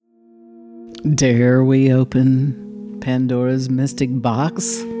Dare we open Pandora's mystic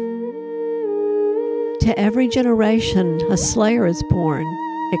box? To every generation, a slayer is born,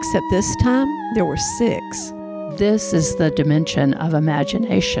 except this time there were 6. This is the dimension of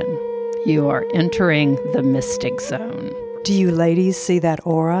imagination. You are entering the mystic zone. Do you ladies see that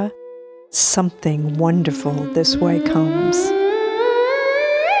aura? Something wonderful this way comes.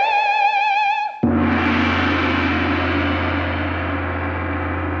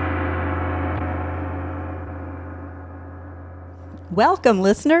 Welcome,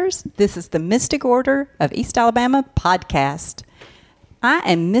 listeners. This is the Mystic Order of East Alabama podcast. I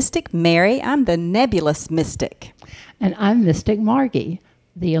am Mystic Mary. I'm the nebulous mystic. And I'm Mystic Margie,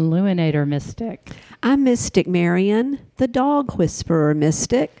 the illuminator mystic. I'm Mystic Marion, the dog whisperer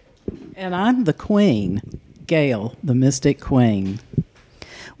mystic. And I'm the queen, Gail, the mystic queen.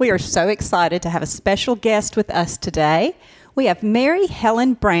 We are so excited to have a special guest with us today. We have Mary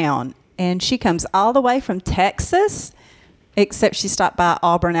Helen Brown, and she comes all the way from Texas, except she stopped by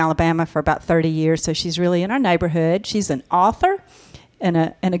Auburn, Alabama for about 30 years, so she's really in our neighborhood. She's an author and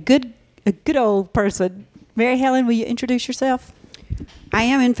a good old person. Mary Helen, will you introduce yourself? I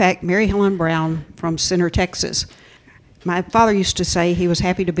am, in fact, Mary Helen Brown from Center, Texas. My father used to say he was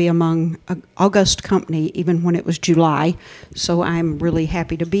happy to be among august company even when it was July, so I'm really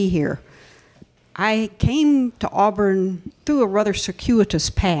happy to be here. I came to Auburn through a rather circuitous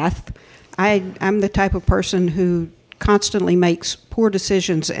path. I'm the type of person who constantly makes poor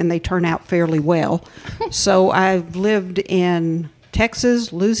decisions and they turn out fairly well. So I've lived in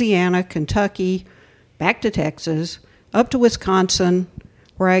Texas, Louisiana, Kentucky, back to Texas, up to Wisconsin,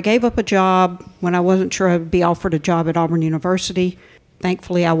 where I gave up a job when I wasn't sure I'd be offered a job at Auburn University.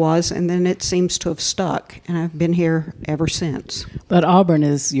 Thankfully I was, and then it seems to have stuck, and I've been here ever since. But Auburn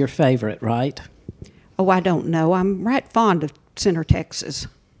is your favorite, right? Oh, I don't know. I'm right fond of Center, Texas,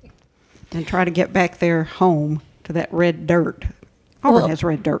 and try to get back there home to that red dirt. Auburn has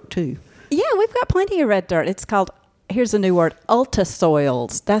red dirt, too. Yeah, we've got plenty of red dirt. It's called, here's a new word,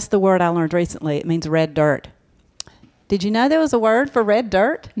 ultasoils. That's the word I learned recently. It means red dirt. Did you know there was a word for red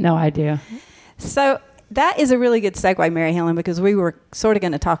dirt? No idea. So that is a really good segue, Mary Helen, because we were sort of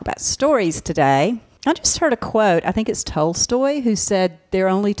going to talk about stories today. I just heard a quote. I think it's Tolstoy who said there are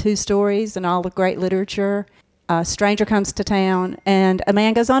only 2 stories in all of great literature. A stranger comes to town and a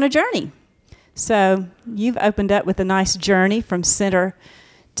man goes on a journey. So you've opened up with a nice journey from Center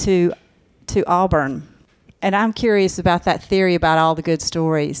to Auburn. And I'm curious about that theory about all the good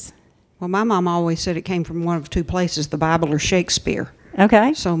stories. Well, my mom always said it came from one of 2 places, the Bible or Shakespeare.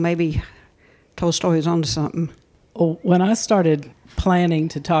 Okay. So maybe Tolstoy is onto something. Well, when I started planning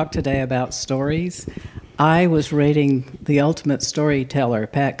to talk today about stories, I was reading The Ultimate Storyteller,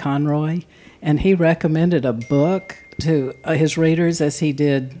 Pat Conroy, and he recommended a book to his readers, as he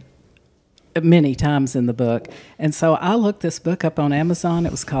did many times in the book. And so I looked this book up on Amazon.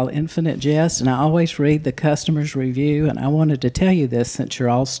 It was called Infinite Jest, and I always read the customer's review, and I wanted to tell you this since you're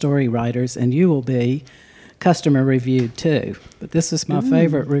all story writers, and you will be customer reviewed too. But this is my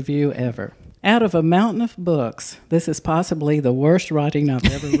favorite review ever. Out of a mountain of books, this is possibly the worst writing I've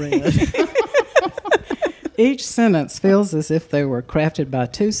ever read. Each sentence feels as if they were crafted by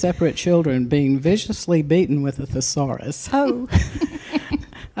 2 separate children being viciously beaten with a thesaurus. Oh.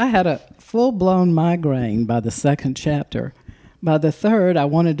 I had a full-blown migraine by the 2nd chapter. By the 3rd, I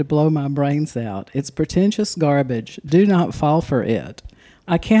wanted to blow my brains out. It's pretentious garbage. Do not fall for it.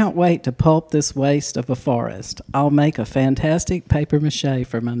 I can't wait to pulp this waste of a forest. I'll make a fantastic papier-mâché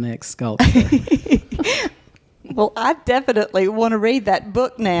for my next sculpture. Well, I definitely want to read that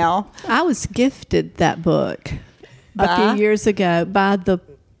book now. I was gifted that book a few years ago by the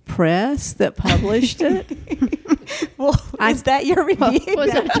press that published it. Well, is that your review?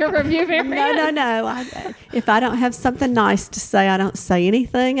 Was that your review, Mary? No. If I don't have something nice to say, I don't say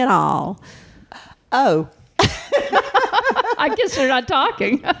anything at all. Oh. I guess you're not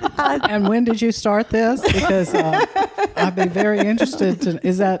talking. And when did you start this? Because I'd be very interested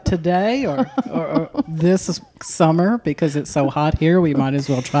is that today or this summer? Because it's so hot here, we might as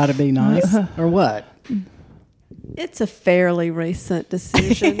well try to be nice. Or what? It's a fairly recent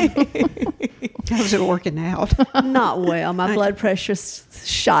decision. How's it working out? Not well. My blood pressure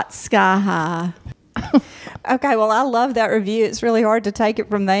shot sky high. Okay, well, I love that review. It's really hard to take it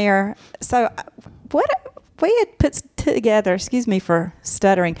from there. So what we had put together, excuse me for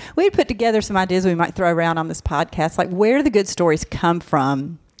stuttering, we had put together some ideas we might throw around on this podcast, like where do the good stories come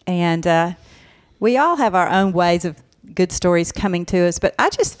from? And we all have our own ways of good stories coming to us, but I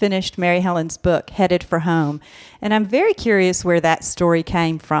just finished Mary Helen's book, Headed for Home, and I'm very curious where that story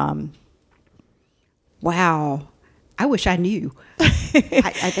came from. Wow. I wish I knew.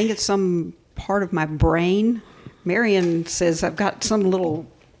 I think it's some part of my brain. Marion says I've got some little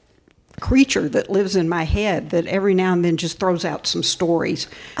creature that lives in my head that every now and then just throws out some stories.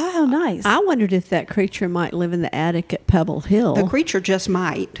 Oh, nice. I wondered if that creature might live in the attic at Pebble Hill. The creature just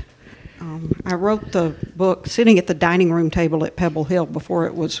might. I wrote the book sitting at the dining room table at Pebble Hill before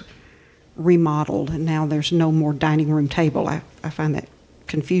it was remodeled, and now there's no more dining room table. I find that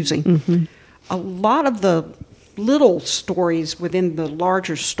confusing. Mm-hmm. A lot of the little stories within the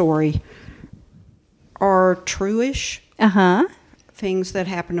larger story are true-ish. Uh-huh. Things that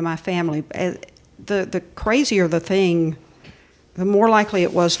happen to my family. The crazier the thing, the more likely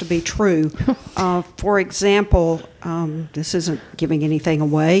it was to be true. For example, this isn't giving anything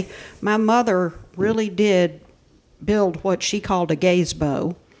away, my mother really did build what she called a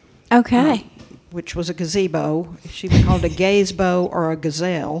gazebo. Okay. Which was a gazebo. She called it a gazebo or a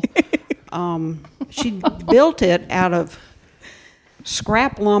gazelle. She built it out of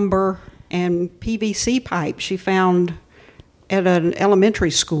scrap lumber and PVC pipe she found at an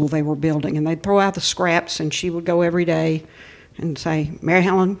elementary school they were building, and they'd throw out the scraps, and she would go every day and say, Mary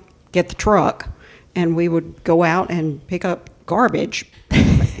Helen, get the truck. And we would go out and pick up garbage.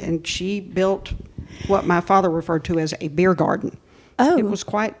 And she built what my father referred to as a beer garden. Oh. It was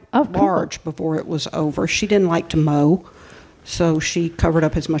quite cool. large before it was over. She didn't like to mow, so she covered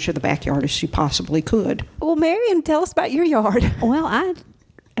up as much of the backyard as she possibly could. Well, Marion, tell us about your yard. Well,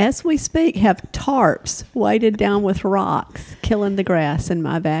 as we speak, have tarps weighted down with rocks, killing the grass in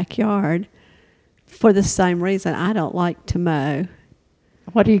my backyard for the same reason. I don't like to mow.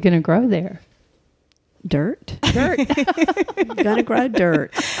 What are you going to grow there? Dirt. Gonna grow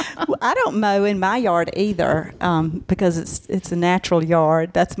dirt. Well, I don't mow in my yard either because it's a natural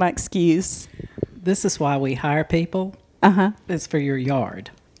yard. That's my excuse. This is why we hire people. Uh-huh. It's for your yard.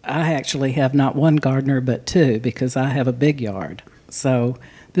 I actually have not one gardener but two because I have a big yard. So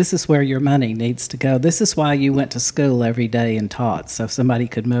this is where your money needs to go. This is why you went to school every day and taught, so somebody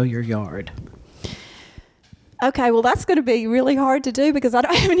could mow your yard. Okay, well, that's going to be really hard to do because I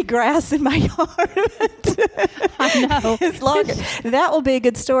don't have any grass in my yard. I know. It's longer. That will be a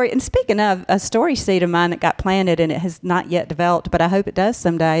good story. And speaking of, a story seed of mine that got planted and it has not yet developed, but I hope it does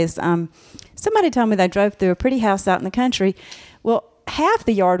someday, is somebody told me they drove through a pretty house out in the country. Well, half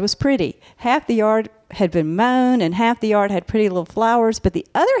the yard was pretty. Half the yard had been mown and half the yard had pretty little flowers, but the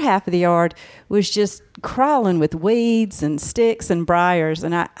other half of the yard was just crawling with weeds and sticks and briars.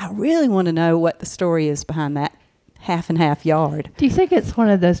 And I really want to know what the story is behind that half and half yard. Do you think it's one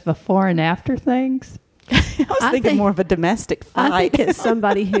of those before and after things? I was thinking more of a domestic fight. I think it's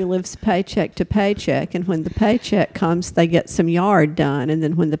somebody who lives paycheck to paycheck, and when the paycheck comes, they get some yard done, and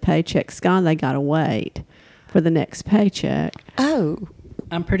then when the paycheck's gone, they got to wait for the next paycheck. Oh.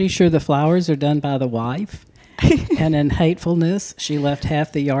 I'm pretty sure the flowers are done by the wife. And in hatefulness, she left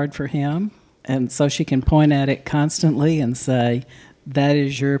half the yard for him. And so she can point at it constantly and say, that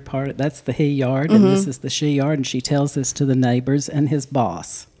is your part. That's the he yard, and this is the she yard. And she tells this to the neighbors and his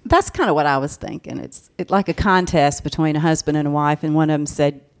boss. That's kind of what I was thinking. It's like a contest between a husband and a wife, and one of them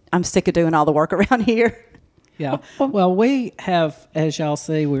said, I'm sick of doing all the work around here. Yeah. Well, we have, as y'all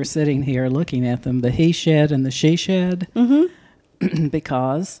see, we're sitting here looking at them, the he shed and the she shed. Mm-hmm.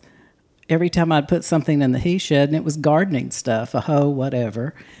 Because every time I'd put something in the he shed, and it was gardening stuff, a hoe,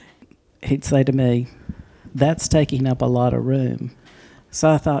 whatever, he'd say to me, that's taking up a lot of room.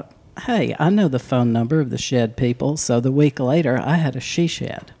 So I thought, hey, I know the phone number of the shed people. So the week later, I had a she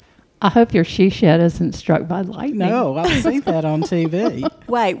shed. I hope your she shed isn't struck by lightning. No, I've seen that on TV.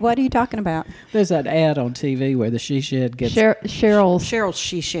 Wait, what are you talking about? There's that ad on TV where the she shed gets... Cheryl's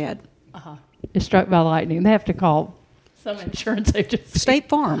she shed. is struck by lightning. They have to call some insurance agency. State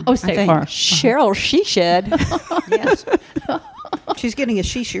Farm. Oh, State Farm. Cheryl She Shed. Yes. She's getting a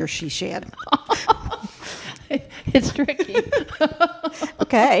she shed. It's tricky.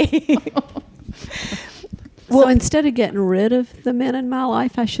 Okay. So instead of getting rid of the men in my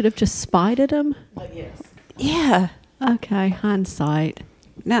life, I should have just spited them? Yeah. Okay, hindsight.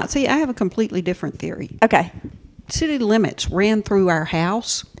 Now, see, I have a completely different theory. Okay. City limits ran through our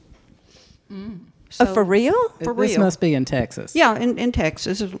house. So, For real? For This real. must be in Texas. Yeah, in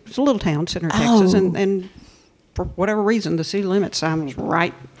Texas. It's a little town, Center, Texas. Oh. And for whatever reason, the city limit sign was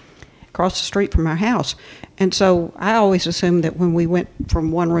right across the street from our house. And so I always assumed that when we went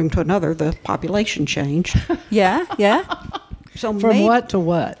from one room to another, the population changed. Yeah, yeah. So From maybe, what to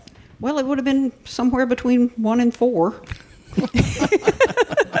what? Well, it would have been somewhere between 1 and 4.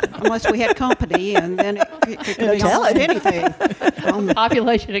 Unless we had company, and then it could be almost anything.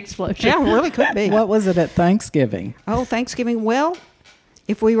 Population explosion. Yeah, it really could be. What was it at Thanksgiving? Oh, Thanksgiving. Well,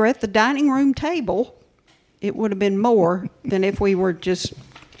 if we were at the dining room table, it would have been more than if we were just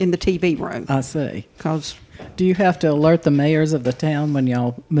in the TV room. I see. Because Do you have to alert the mayors of the town when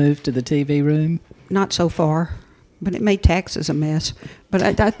y'all move to the TV room? not so far, but it made taxes a mess.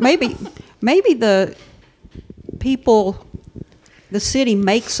 But maybe the people, the city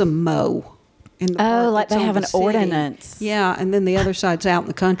makes them mow. In the part like that's they on have the an city. ordinance. Yeah, and then the other side's out in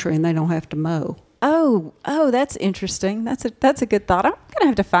the country and they don't have to mow. Oh, that's interesting. That's a good thought. I'm gonna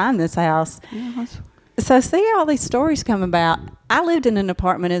have to find this house. Yeah, that's- So see all these stories come about. I lived in an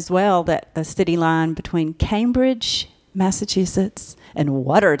apartment as well that the city line between Cambridge, Massachusetts, and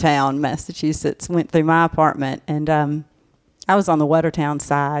Watertown, Massachusetts went through my apartment, and I was on the Watertown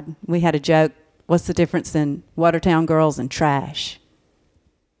side. We had a joke. What's the difference in Watertown girls and trash?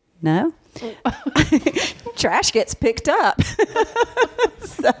 No? Trash gets picked up.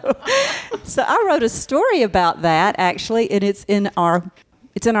 so I wrote a story about that actually, and it's in our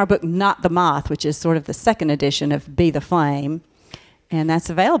book Not the Moth, which is sort of the second edition of Be the Flame, and that's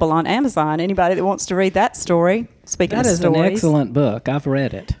available on Amazon. Anybody that wants to read that story. Speaking That of is stories, an excellent book. I've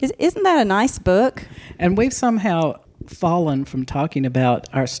read it. Isn't that a nice book? And we've somehow fallen from talking about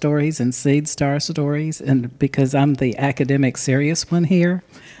our stories and seed star stories, and because I'm the academic serious one here,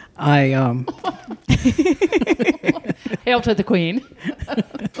 Hail to the Queen.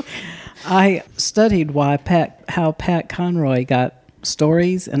 I studied how Pat Conroy got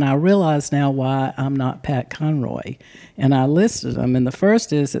stories, and I realize now why I'm not Pat Conroy. And I listed them, and the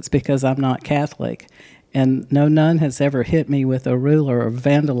first is it's because I'm not Catholic, and no nun has ever hit me with a ruler or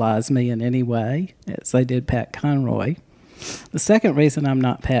vandalized me in any way, as they did Pat Conroy. The second reason I'm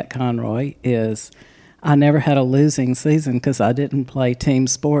not Pat Conroy is I never had a losing season because I didn't play team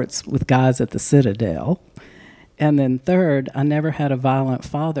sports with guys at the Citadel. And then third, I never had a violent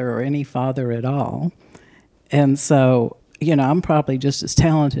father or any father at all. And so, I'm probably just as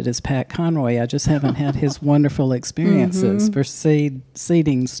talented as Pat Conroy. I just haven't had his wonderful experiences for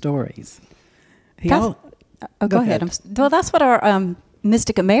seeding stories. Go ahead. Well, that's what our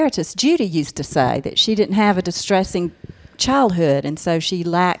mystic emeritus, Judy, used to say, that she didn't have a distressing childhood, and so she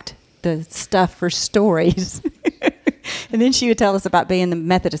lacked the stuff for stories. And then she would tell us about being the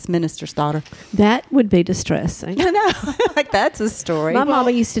Methodist minister's daughter. That would be distressing. I know. Like, that's a story. My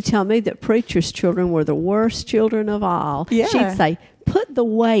mama used to tell me that preachers' children were the worst children of all. Yeah. She'd say, put the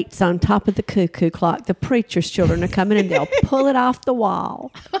weights on top of the cuckoo clock. The preacher's children are coming and they'll pull it off the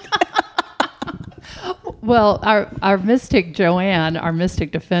wall. Well, our mystic Joanne, our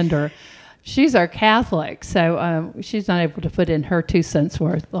mystic defender, she's our Catholic, so she's not able to put in her 2 cents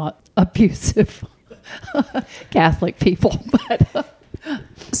worth on abusive Catholic people. But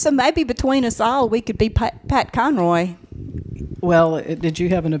So maybe between us all, we could be Pat Conroy. Well, did you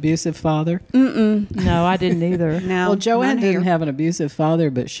have an abusive father? no, I didn't either. No, Well, Joanne none here. didn't have an abusive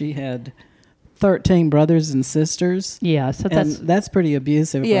father, but she had 13 brothers and sisters. Yeah, so And that's pretty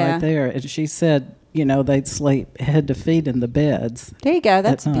abusive Yeah. right there. And she said, they'd sleep head to feet in the beds. There you go.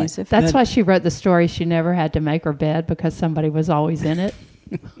 That's At night. abusive. that's why she wrote the story. She never had to make her bed because somebody was always in it.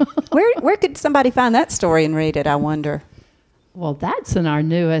 Where could somebody find that story and read it, I wonder? Well, that's in our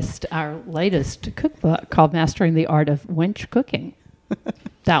latest cookbook called Mastering the Art of Wench Cooking.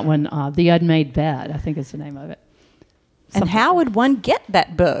 That one, The Unmade Bed, I think is the name of it. And how would one get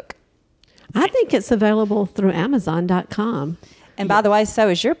that book? I think it's available through Amazon.com. And by the way, so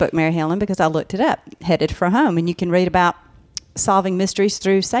is your book, Mary Helen, because I looked it up, Headed for Home. And you can read about solving mysteries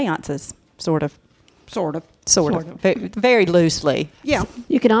through seances, sort of. Sort of. Very, very loosely. Yeah.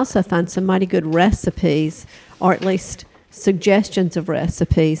 You can also find some mighty good recipes, or at least suggestions of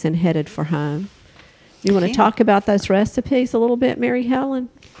recipes in Headed for Home. You want to talk about those recipes a little bit, Mary Helen?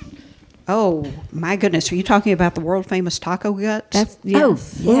 Oh, my goodness. Are you talking about the world famous taco guts?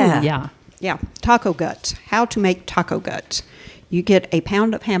 Yes. Yeah. Yeah. Yeah, taco guts. How to make taco guts. You get a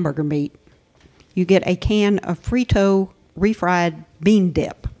pound of hamburger meat. You get a can of Frito refried bean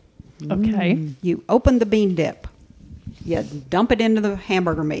dip. Okay. You open the bean dip. You dump it into the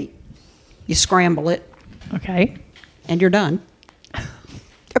hamburger meat. You scramble it, Okay. and you're done.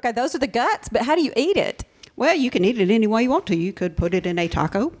 Okay, those are the guts, but how do you eat it? Well, you can eat it any way you want to. You could put it in a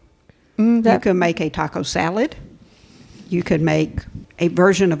taco. You could make a taco salad. You could make a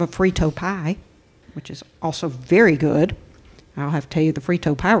version of a Frito pie, which is also very good. I'll have to tell you the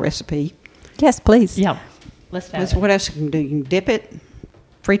Frito pie recipe. Yes, please. Yeah. Let's have it. What else you can do? You can dip it.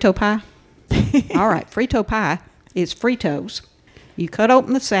 Frito pie. All right, Frito pie is Fritos. You cut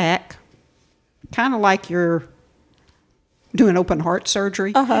open the sack, kind of like you're doing open heart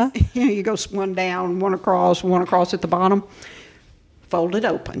surgery. You go one down, one across at the bottom. Fold it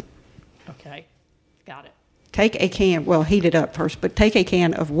open. Okay. Got it. Take a can, heat it up first, but take a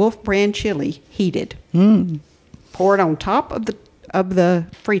can of Wolf brand chili, heated. Pour it on top of of the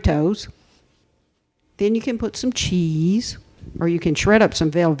Fritos. Then you can put some cheese, or you can shred up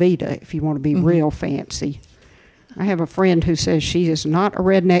some Velveeta if you want to be real fancy. I have a friend who says she is not a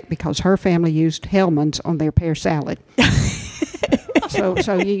redneck because her family used Hellman's on their pear salad.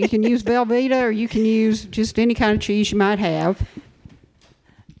 So you can use Velveeta, or you can use just any kind of cheese you might have.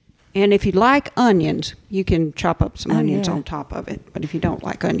 And if you like onions, you can chop up some onions on top of it. But if you don't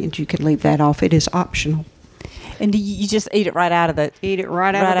like onions, you can leave that off. It is optional. And you just eat it right out of the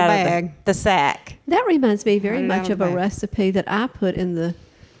out of the bag. The sack. That reminds me very Right much out of of a the bag. recipe that I put in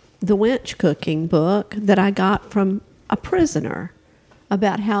the winch cooking book that I got from a prisoner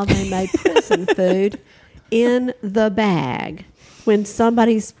about how they made prison food in the bag. When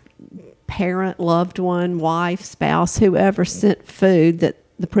somebody's parent, loved one, wife, spouse, whoever sent food that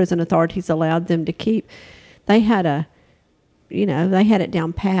the prison authorities allowed them to keep, they had it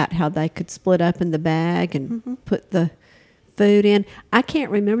down pat how they could split up in the bag and put the food in. I can't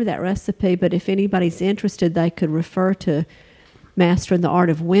remember that recipe, but if anybody's interested, they could refer to Mastering the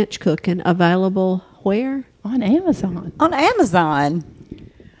Art of Winch Cooking, available where? On Amazon. On Amazon.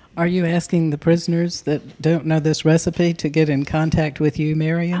 Are you asking the prisoners that don't know this recipe to get in contact with you,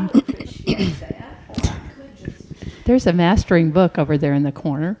 Marion? There's a mastering book over there in the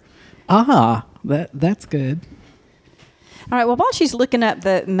corner. That's good. All right, well, while she's looking up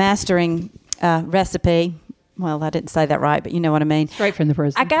the mastering recipe, well, I didn't say that right, but you know what I mean. Straight from the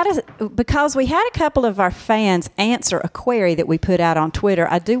prison. Because we had a couple of our fans answer a query that we put out on Twitter,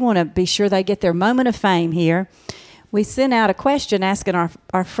 I do want to be sure they get their moment of fame here. We sent out a question asking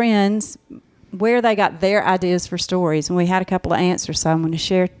our friends where they got their ideas for stories, and we had a couple of answers, so I'm going to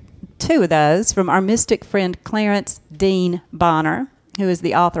share two of those from our mystic friend Clarence Dean Bonner, who is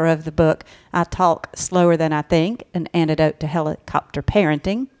the author of the book I Talk Slower Than I Think, An Antidote to Helicopter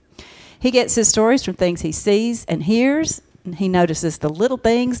Parenting. He gets his stories from things he sees and hears, and he notices the little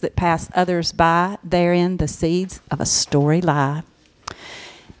things that pass others by, therein the seeds of a story lie.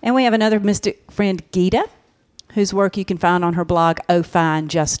 And we have another mystic friend, Gita, whose work you can find on her blog, Oh Fine,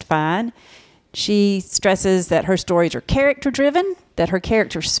 Just Fine. She stresses that her stories are character-driven, that her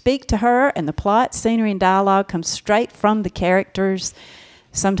characters speak to her, and the plot, scenery, and dialogue come straight from the characters.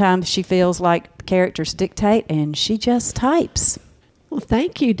 Sometimes she feels like the characters dictate, and she just types. Well,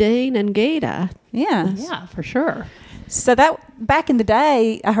 thank you, Dean and Gita. Yeah. Yeah, for sure. So that back in the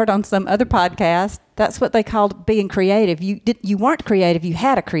day, I heard on some other podcast, that's what they called being creative. You weren't creative, you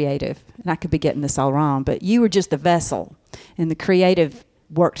had a creative. And I could be getting this all wrong, but you were just a vessel, and the creative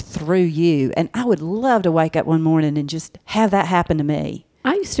worked through you. And I would love to wake up one morning and just have that happen to me.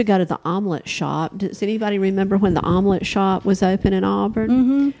 I used to go to the omelet shop. Does anybody remember when the omelet shop was open in Auburn?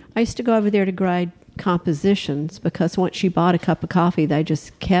 Mm-hmm. I used to go over there to grade compositions because once you bought a cup of coffee, they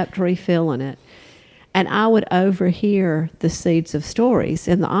just kept refilling it. And I would overhear the seeds of stories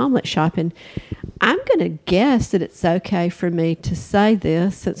in the omelet shop. And I'm going to guess that it's okay for me to say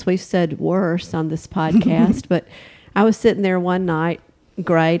this since we've said worse on this podcast. But I was sitting there one night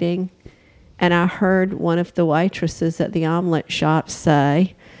grading, and I heard one of the waitresses at the omelet shop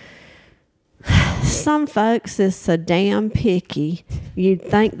say, "Some folks is so damn picky, you'd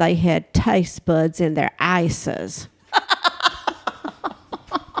think they had taste buds in their ices."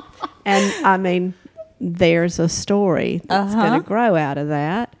 And I mean, there's a story that's going to grow out of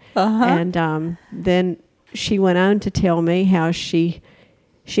that. And then she went on to tell me how she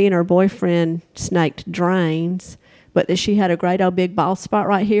and her boyfriend snaked drains, but that she had a great old big bald spot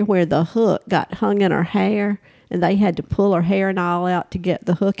right here where the hook got hung in her hair, and they had to pull her hair and all out to get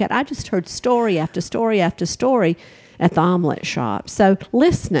the hook out. I just heard story after story after story at the omelet shop. So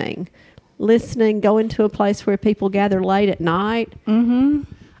listening, going to a place where people gather late at night. Mm-hmm.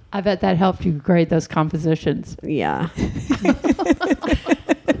 I bet that helped you grade those compositions. Yeah.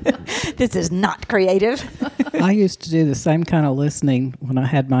 This is not creative. I used to do the same kind of listening when I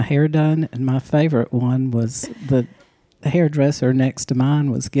had my hair done, and my favorite one was the hairdresser next to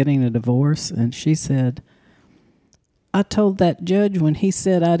mine was getting a divorce, and she said, "I told that judge when he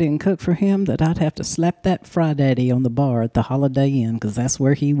said I didn't cook for him that I'd have to slap that fry daddy on the bar at the Holiday Inn because that's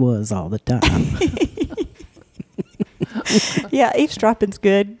where he was all the time." Yeah, eavesdropping's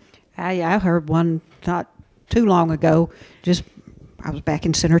good. I heard one not too long ago. I was back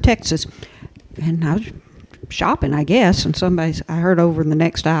in Center, Texas, and I was shopping, I guess, and I heard over in the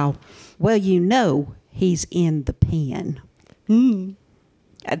next aisle, "Well, you know he's in the pen."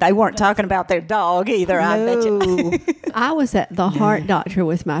 They weren't talking about their dog either, I bet you. I was at the heart doctor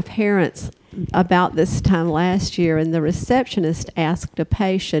with my parents about this time last year, and the receptionist asked a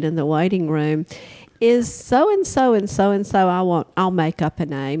patient in the waiting room, "Is so-and-so and so-and-so, I'll make up a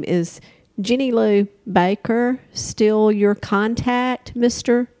name, is Jenny Lou Baker still your contact,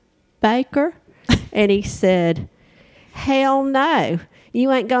 Mr. Baker? And he said, hell no.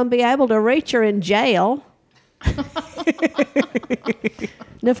 You ain't going to be able to reach her in jail.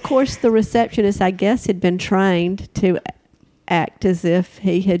 And of course, the receptionist, I guess, had been trained to act as if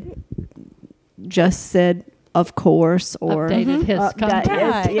he had just said, of course, or Updated his contact.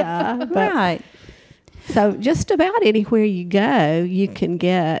 Right. Yeah, but Right. so just about anywhere you go, you can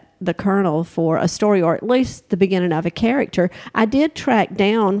get the kernel for a story, or at least the beginning of a character. I did track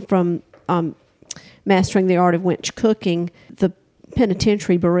down from Mastering the Art of Winch Cooking the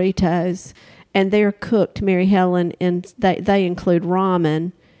penitentiary burritos, and they're cooked, Mary Helen, and they include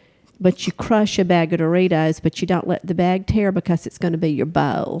ramen, but you crush a bag of Doritos, but you don't let the bag tear because it's going to be your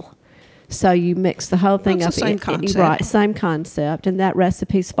bowl. So you mix the whole thing That's up. the same concept. Right, same concept. And that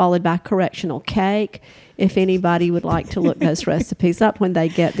recipe's followed by correctional cake. If anybody would like to look those recipes up when they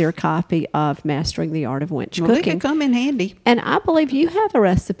get their copy of Mastering the Art of Winch Well, they Cooking. could come in handy. And I believe you have a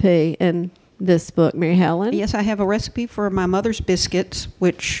recipe in this book, Mary Helen. Yes, I have a recipe for my mother's biscuits,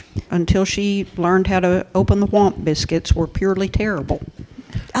 which, until she learned how to open the whomp biscuits, were purely terrible.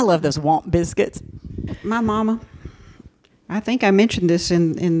 I love those whomp biscuits. My mama, I think I mentioned this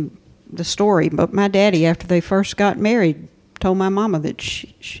in the story, but my daddy, after they first got married, told my mama that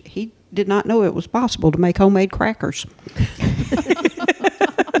he did not know it was possible to make homemade crackers.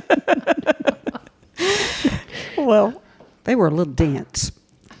 Well, They were a little dense.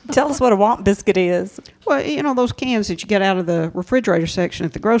 tell us what a whomp biscuit is. Well, you know those cans that you get out of the refrigerator section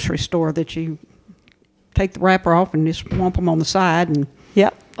at the grocery store that you take the wrapper off and just whomp them on the side. And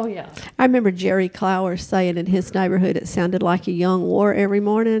Yep. Oh, yeah. I remember Jerry Clower saying in his neighborhood it sounded like a young war every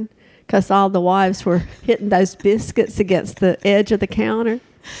morning because all the wives were hitting those biscuits against the edge of the counter.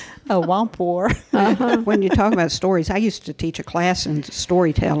 A whomp war. when you talk about stories, I used to teach a class in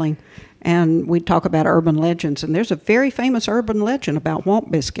storytelling, and we'd talk about urban legends. And there's a very famous urban legend about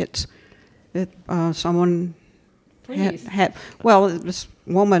whomp biscuits that someone had. Well, this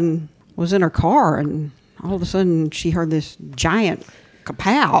woman was in her car, and all of a sudden she heard this giant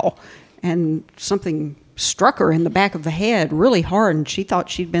kapow, and something struck her in the back of the head really hard, and she thought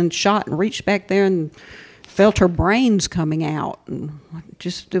she'd been shot, and reached back there and felt her brains coming out, and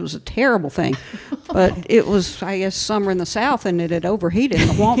it was a terrible thing. But it was, I guess, summer in the South, and it had overheated, and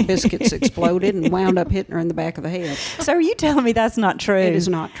the whomp biscuits exploded and wound up hitting her in the back of the head. So are you telling me that's not true? It is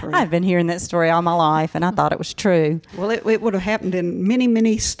not true. I've been hearing that story all my life, and I thought it was true. Well, it would have happened in many,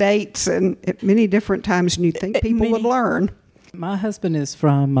 many states and at many different times, and you'd think people would learn. My husband is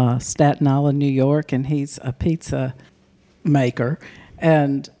from Staten Island, New York, and he's a pizza maker.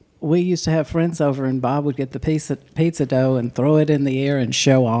 And we used to have friends over, and Bob would get the pizza dough and throw it in the air and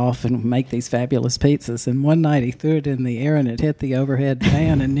show off and make these fabulous pizzas. And one night he threw it in the air, and it hit the overhead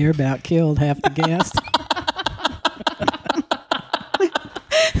fan and near about killed half the guests.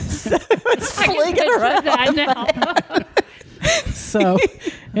 Flinging around. So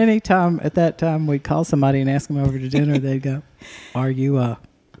at that time we'd call somebody and ask them over to dinner, they'd go, "Are you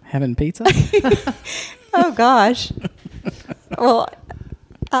having pizza?" Oh, gosh. Well,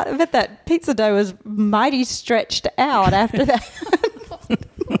 I bet that pizza dough was mighty stretched out after that.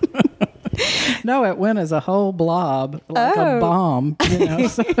 No, it went as a whole blob, like a bomb,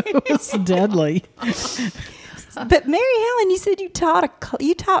 so it was deadly. But Mary Helen, you said you taught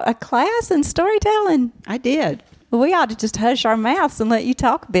a class in storytelling. I did. Well, we ought to just hush our mouths and let you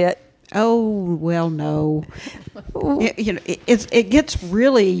talk a bit. Oh, well, no. It gets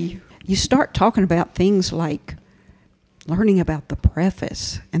really, you start talking about things like learning about the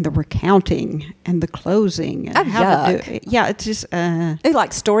preface and the recounting and the closing. And how to do it. Yeah, it's just...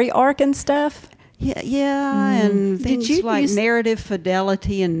 Like story arc and stuff? Yeah, and things like narrative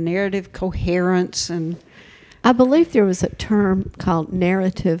fidelity and narrative coherence. And I believe there was a term called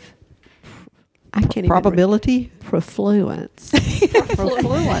narrative... I can't probability? Profluence.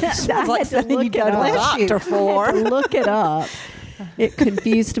 Profluence. Sounds like something you go to a doctor for. I had to look it up. It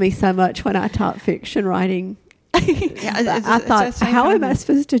confused me so much when I taught fiction writing. I thought, how am I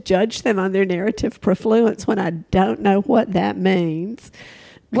supposed to judge them on their narrative profluence when I don't know what that means?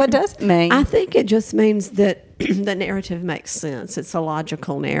 What does it mean? I think it just means that the narrative makes sense. It's a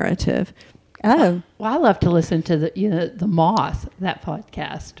logical narrative. Oh. Well, I love to listen to the Moth, that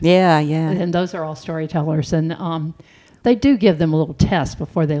podcast. Yeah. And those are all storytellers, and they do give them a little test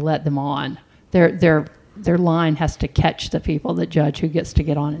before they let them on. Their line has to catch the people that judge who gets to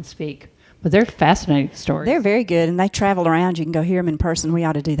get on and speak. But they're fascinating stories. They're very good, and they travel around. You can go hear them in person. We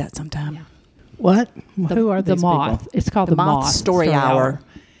ought to do that sometime. Yeah. What? Who are the these Moth? people? It's called The Moth Story Hour.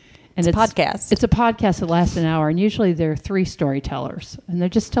 And it's a podcast. It's a podcast that lasts an hour, and usually there are 3 storytellers, and they're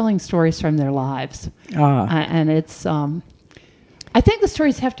just telling stories from their lives. And it's, I think the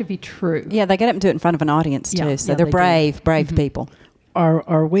stories have to be true. Yeah, they get up and do it in front of an audience too, so they're brave people.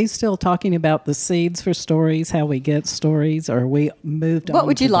 Are we still talking about the seeds for stories, how we get stories, or are we moved on? What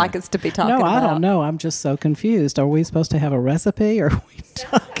would you to like that? us to be talking about? No, I don't know. I'm just so confused. Are we supposed to have a recipe, or are we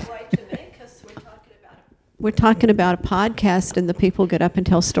talking? We're talking about a podcast, and the people get up and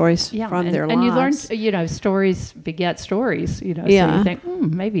tell stories from their lives. And you learn, stories beget stories, so you think,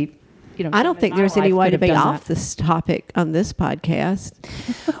 maybe, I don't think there's any way to be off this topic on this podcast.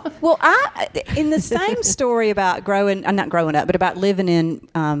 Well, in the same story about not growing up, but about living in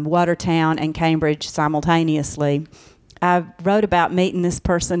Watertown and Cambridge simultaneously, I wrote about meeting this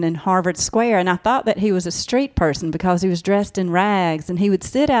person in Harvard Square, and I thought that he was a street person because he was dressed in rags, and he would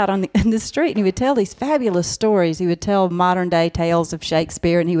sit out in the street and he would tell these fabulous stories. He would tell modern-day tales of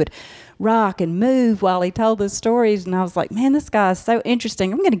Shakespeare, and he would rock and move while he told those stories, and I was like, man, this guy is so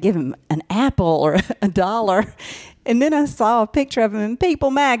interesting. I'm going to give him an apple or $1. And then I saw a picture of him in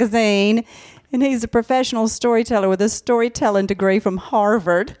People magazine, and he's a professional storyteller with a storytelling degree from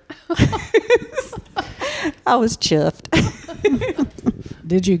Harvard. I was chuffed.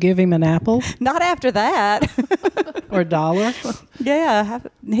 Did you give him an apple? Not after that. Or $1? Yeah.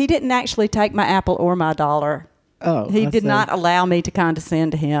 He didn't actually take my apple or my $1. Oh, he did not allow me to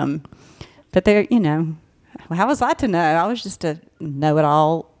condescend to him. But there, how was I to know? I was just a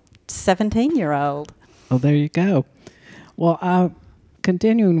know-it-all 17-year-old. Oh, there you go. Well,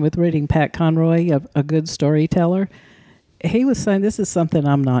 continuing with reading Pat Conroy, a good storyteller, he was saying this is something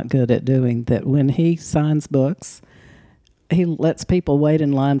I'm not good at doing, that when he signs books, he lets people wait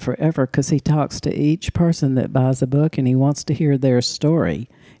in line forever because he talks to each person that buys a book and he wants to hear their story.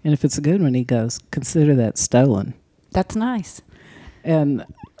 And if it's a good one, he goes, consider that stolen. That's nice. And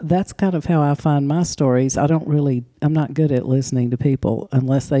that's kind of how I find my stories. I'm not good at listening to people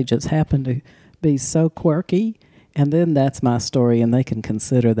unless they just happen to be so quirky, and then that's my story and they can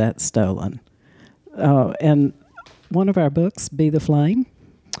consider that stolen. And one of our books, Be the Flame,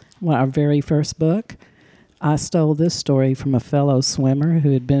 our very first book, I stole this story from a fellow swimmer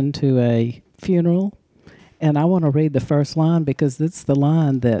who had been to a funeral, and I want to read the first line because it's the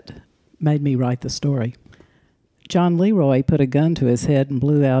line that made me write the story. John Leroy put a gun to his head and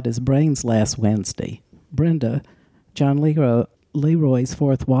blew out his brains last Wednesday. Brenda, John Leroy's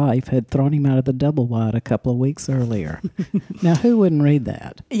fourth wife, had thrown him out of the double wide a couple of weeks earlier. Now, who wouldn't read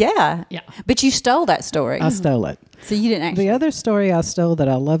that? Yeah. But you stole that story. I stole it. So you didn't actually... The other story I stole that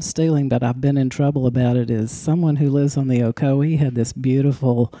I love stealing, but I've been in trouble about it, is someone who lives on the Ocoee had this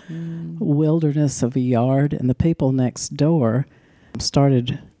beautiful wilderness of a yard, and the people next door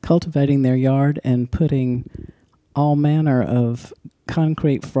started cultivating their yard and putting all manner of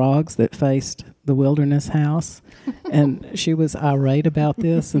concrete frogs that faced the wilderness house. And she was irate about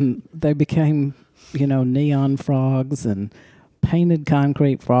this, and they became, neon frogs and painted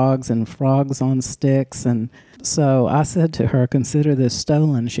concrete frogs and frogs on sticks. And so I said to her, consider this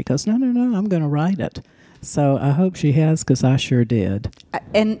stolen. She goes, no, I'm going to write it. So I hope she has, because I sure did.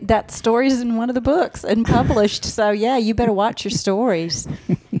 And that story's in one of the books and published. So, yeah, you better watch your stories.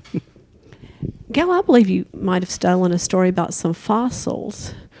 Gail, I believe you might have stolen a story about some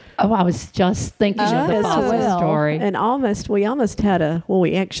fossils. Oh, I was just thinking of the fossil story. And we almost had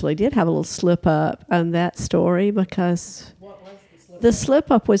we actually did have a little slip up on that story, because the slip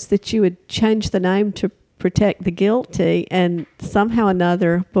up was that you would change the name to protect the guilty, and somehow or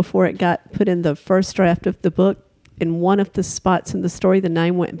another, before it got put in the first draft of the book, in one of the spots in the story, the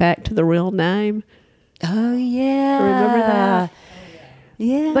name went back to the real name. Oh, yeah. Remember that?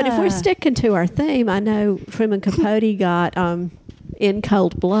 Yeah. But if we're sticking to our theme, I know Truman Capote got In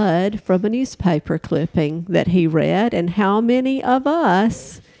Cold Blood from a newspaper clipping that he read, and how many of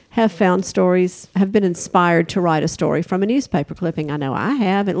us have been inspired to write a story from a newspaper clipping? I know I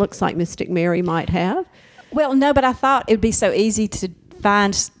have. It looks like Mystic Mary might have. Well, no, but I thought it would be so easy to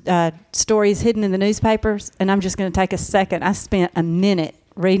find stories hidden in the newspapers, and I'm just going to take a second. I spent a minute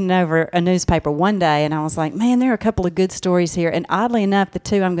reading over a newspaper one day, and I was like, man, there are a couple of good stories here. And oddly enough, the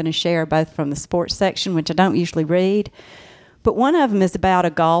two I'm going to share are both from the sports section, which I don't usually read. But one of them is about a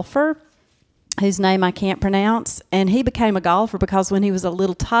golfer whose name I can't pronounce, and he became a golfer because when he was a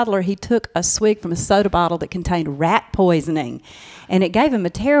little toddler, he took a swig from a soda bottle that contained rat poisoning, and it gave him a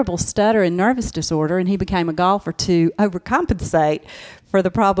terrible stutter and nervous disorder, and he became a golfer to overcompensate for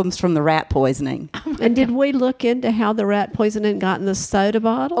the problems from the rat poisoning. And did we look into how the rat poisoning got in the soda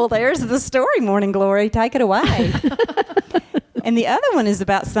bottle? Well, there's the story, Morning Glory. Take it away. And the other one is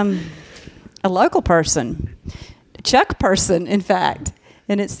about a local person, Chuck person, in fact.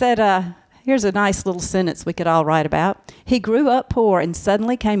 And it said, here's a nice little sentence we could all write about. He grew up poor and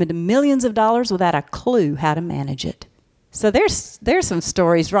suddenly came into millions of dollars without a clue how to manage it. So there's some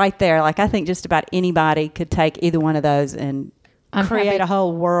stories right there. Like, I think just about anybody could take either one of those and create a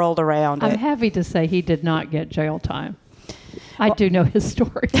whole world around it. I'm happy to say he did not get jail time. I do know his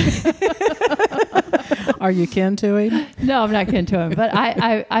story. Are you kin to him? No, I'm not kin to him, but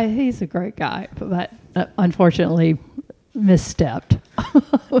I he's a great guy, but unfortunately misstepped.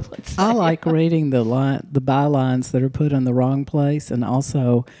 I like reading the bylines that are put in the wrong place, and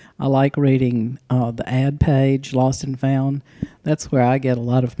also I like reading the ad page, Lost and Found. That's where I get a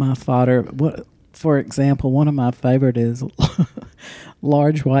lot of my fodder. For example, one of my favorite is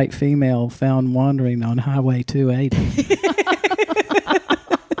large white female found wandering on Highway 280.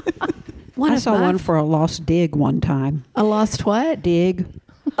 I saw one for a lost dig one time. A lost what? Dig.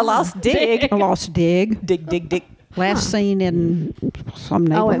 A lost dig. A lost dig. Dig, dig, dig. Last seen in some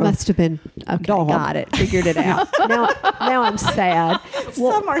neighborhood. Oh, it must have been. Okay, Dog. got it. Figured it out. now I'm sad.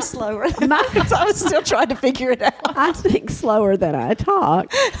 Some are slower than mine. I was still trying to figure it out. I think slower than I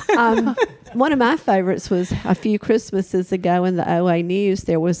talk. One of my favorites was a few Christmases ago in the OA News.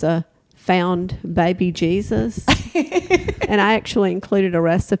 There was a found baby Jesus. And I actually included a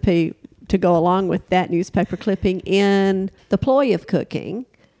recipe to go along with that newspaper clipping in The Ploy of Cooking,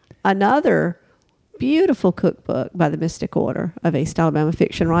 another beautiful cookbook by the Mystic Order of East Alabama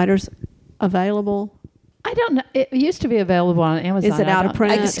fiction writers, available. I don't know. It used to be available on Amazon. Is it out of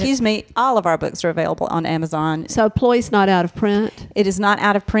print? Excuse me, all of our books are available on Amazon. So Ploy's not out of print? It is not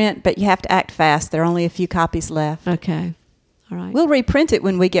out of print, but you have to act fast. There are only a few copies left. Okay. All right. We'll reprint it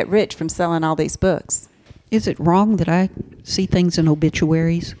when we get rich from selling all these books. Is it wrong that I see things in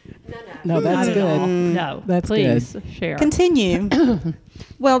obituaries? No, that's Not at all. good. No, That's please share. Continue.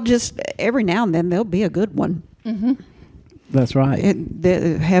 Well, just every now and then there'll be a good one. Mm-hmm. That's right.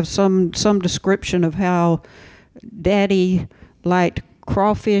 They have some description of how Daddy liked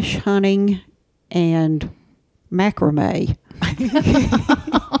crawfish hunting and macrame.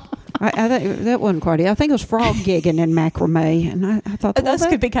 I think that wasn't quite it. I think it was frog gigging and macrame, and I thought Those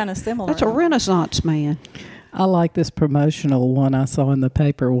could be kind of similar. That's a Renaissance man. I like this promotional one I saw in the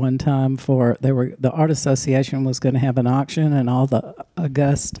paper one time for the Art Association was going to have an auction, and all the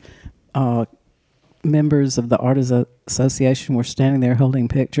august members of the Art Association were standing there holding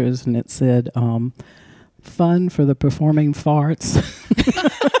pictures, and it said, "Fun for the performing farts."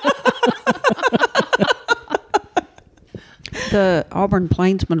 The Auburn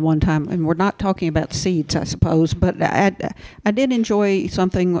Plainsman one time, and we're not talking about seeds, I suppose, but I did enjoy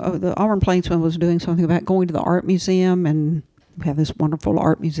something. The Auburn Plainsman was doing something about going to the art museum, and we have this wonderful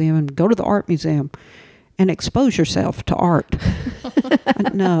art museum, and go to the art museum and expose yourself to art.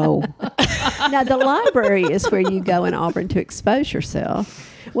 No. Now, the library is where you go in Auburn to expose yourself.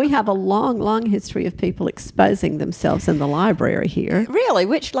 We have a long, long history of people exposing themselves in the library here. Really?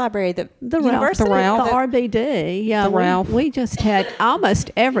 Which library? The university? The RBD. Yeah, The Ralph. We just had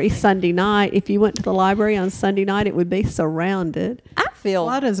almost every Sunday night. If you went to the library on Sunday night, it would be surrounded. I feel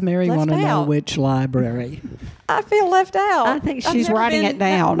Why does Mary left want to know out. which library? I feel left out. I think I've she's never writing been- it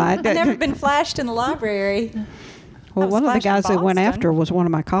down. I've never been flashed in the library. Well, I was one of the flashed in guys that went Boston. after was one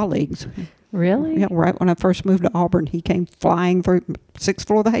of my colleagues. Really? Yeah, right when I first moved to Auburn, he came flying through 6th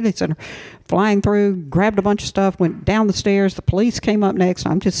floor of the Haley Center, flying through, grabbed a bunch of stuff, went down the stairs. The police came up next.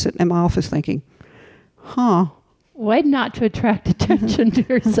 I'm just sitting in my office thinking, huh, Way not to attract attention to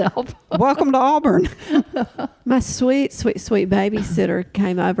yourself. welcome to Auburn. My sweet, sweet, sweet babysitter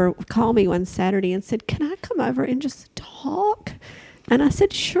came over, called me one Saturday and said, "Can I come over and just talk?" And I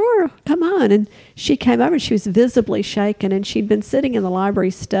said, "Sure, come on." And she came over and she was visibly shaken, and she'd been sitting in the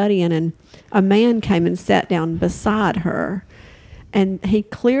library studying, and a man came and sat down beside her. And he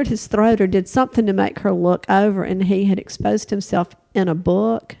cleared his throat or did something to make her look over, and he had exposed himself in a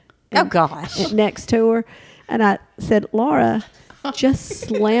book. Oh, gosh. Next to her. And I said, "Laura, just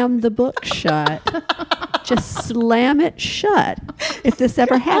slam the book shut. Just slam it shut if this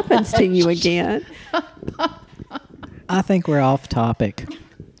ever happens to you again." I think we're off topic.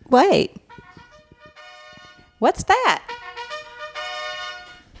 Wait. What's that?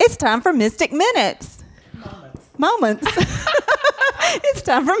 It's time for Mystic Minutes. Moments. It's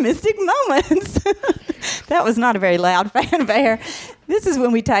time for Mystic Moments. That was not a very loud fanfare. This is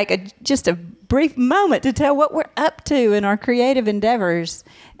when we take just a brief moment to tell what we're up to in our creative endeavors.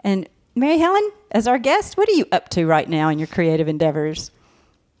 And Mary Helen, as our guest, what are you up to right now in your creative endeavors?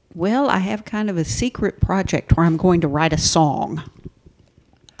 Well, I have kind of a secret project where I'm going to write a song.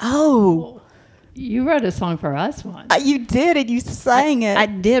 Oh, You wrote a song for us once. You did, and you sang it. I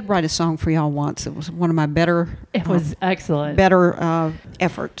did write a song for y'all once. It was one of my better. It was excellent. Better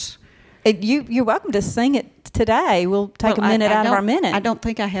efforts. You're welcome to sing it today. We'll take a minute out of our minute. I don't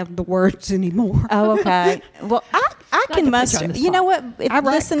think I have the words anymore. Oh, okay. Well, I can muster. You know what? If I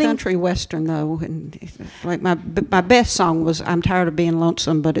write listening, country western though, and like my best song was "I'm tired of being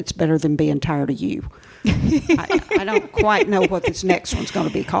lonesome, but it's better than being tired of you." I don't quite know what this next one's going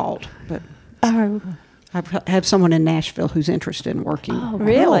to be called, but I have someone in Nashville who's interested in working. Oh,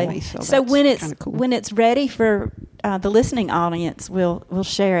 really? with me, so when it's kinda cool. when it's ready for the listening audience, we'll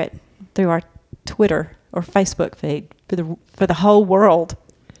share it through our Twitter or Facebook feed for the whole world.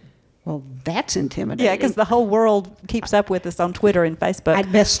 Well, that's intimidating. Yeah, because the whole world keeps up with us on Twitter and Facebook.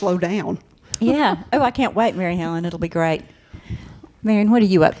 I'd best slow down. Yeah. Oh, I can't wait, Mary Helen. It'll be great. Marion, what are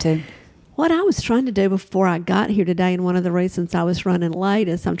you up to? What I was trying to do before I got here today, and one of the reasons I was running late,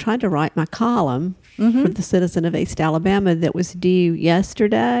 is I'm trying to write my column for the Citizen of East Alabama that was due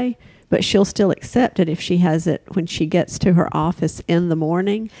yesterday, but she'll still accept it if she has it when she gets to her office in the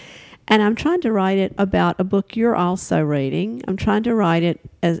morning. And I'm trying to write it about a book you're also reading. I'm trying to write it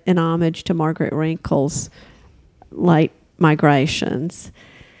as an homage to Margaret Wrinkle's late migrations.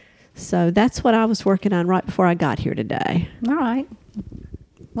 So that's what I was working on right before I got here today. All right.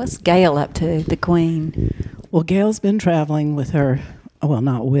 What's Gail up to, the queen? Well, Gail's been traveling with her, well,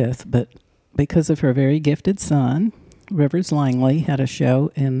 not with, but because of her very gifted son. Rivers Langley had a show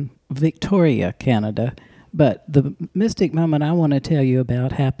in Victoria, Canada. But the mystic moment I want to tell you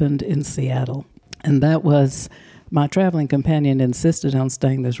about happened in Seattle. And that was my traveling companion insisted on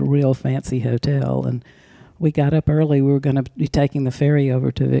staying in this real fancy hotel. And we got up early. We were going to be taking the ferry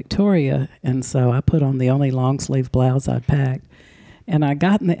over to Victoria. And so I put on the only long-sleeve blouse I'd packed. And I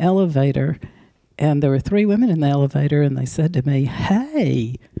got in the elevator, and there were 3 women in the elevator, and they said to me,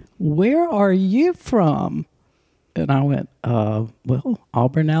 "Hey, where are you from?" And I went, well,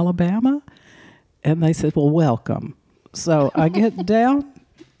 Auburn, Alabama. And they said, "Well, welcome." So I get down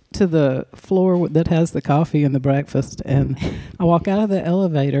to the floor that has the coffee and the breakfast, and I walk out of the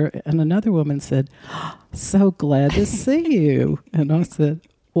elevator, and another woman said, "So glad to see you." And I said,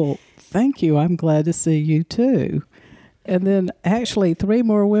 "Well, thank you. I'm glad to see you too." And then actually 3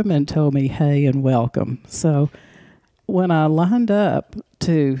 more women told me, "Hey," and "welcome." So when I lined up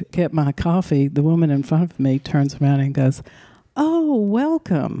to get my coffee, the woman in front of me turns around and goes, "Oh,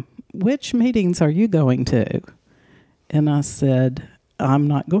 welcome. Which meetings are you going to?" And I said, "I'm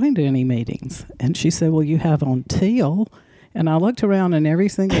not going to any meetings." And she said, "Well, you have on teal." And I looked around, and every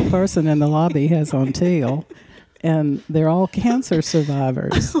single person in the lobby has on teal. And they're all cancer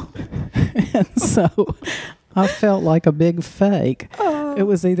survivors. And so I felt like a big fake. Oh. It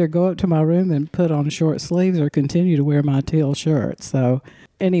was either go up to my room and put on short sleeves or continue to wear my teal shirt. So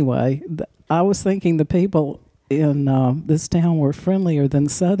anyway, I was thinking the people in this town were friendlier than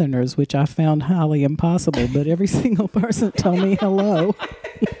Southerners, which I found highly impossible. But every single person told me hello.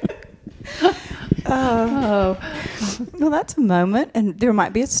 Well, that's a moment, and there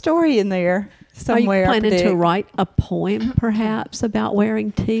might be a story in there somewhere. Are you planning to write a poem, perhaps, about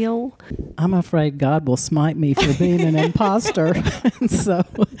wearing teal? I'm afraid God will smite me for being an imposter, and so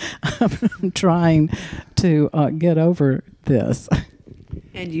I'm trying to get over this.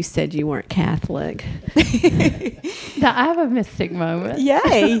 And you said you weren't Catholic. Now, I have a mystic moment.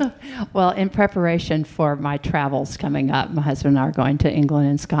 Yay. Well, in preparation for my travels coming up, my husband and I are going to England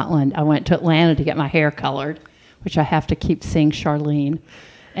and Scotland. I went to Atlanta to get my hair colored, which I have to keep seeing Charlene.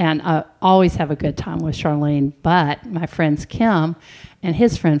 And I always have a good time with Charlene. But my friends Kim and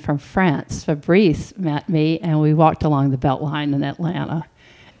his friend from France, Fabrice, met me, and we walked along the Beltline in Atlanta.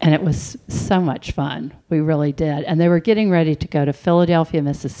 And it was so much fun. We really did. And they were getting ready to go to Philadelphia,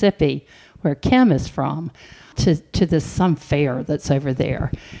 Mississippi, where Kim is from, to this some fair that's over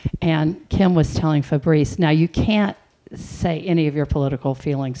there. And Kim was telling Fabrice, now you can't say any of your political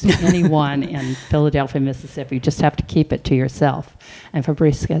feelings to anyone in Philadelphia, Mississippi. You just have to keep it to yourself. And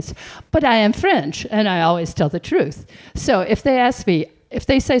Fabrice goes, but I am French, and I always tell the truth. So if they ask me, if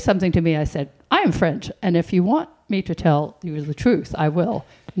they say something to me, I said, I am French, and if you want me to tell you the truth, I will.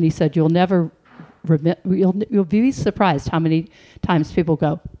 And he said, you'll be surprised how many times people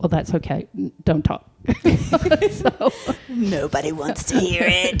go, well, that's okay, don't talk. So, nobody wants to hear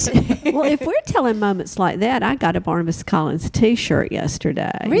it. Well, if we're telling moments like that, I got a Barnabas Collins T-shirt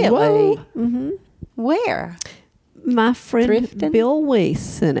yesterday. Really? Mm-hmm. Where? My friend Thrifting? Bill Weiss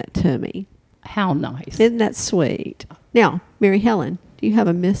sent it to me. How nice. Isn't that sweet? Now, Mary Helen, do you have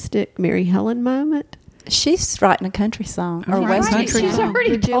a mystic Mary Helen moment? She's writing a country song or Right. west Right. country She's song. already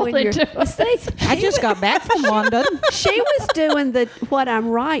You're told doing it your- to us. See, I just got back from London. she was doing what I'm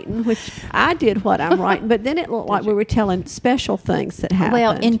writing, which I did what I'm writing, but then it looked like we were telling special things that happened.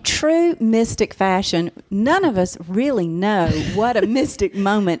 Well, in true mystic fashion, none of us really know what a mystic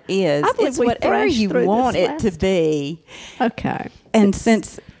moment is. I believe It's we whatever thrashed you through want this it to last- be. Okay. And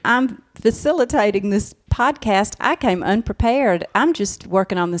since I'm facilitating this podcast, I came unprepared. I'm just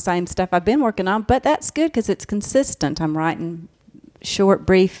working on the same stuff I've been working on, but that's good because it's consistent. I'm writing short,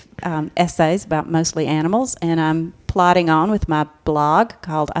 brief essays about mostly animals, and I'm plodding on with my blog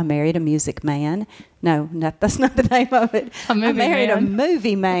called I Married a Music Man. No, that's not the name of it. A Movie I Married a Man.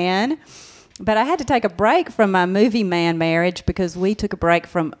 Movie Man. But I had to take a break from my movie man marriage because we took a break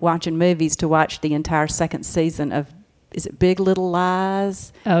from watching movies to watch the entire second season of, is it Big Little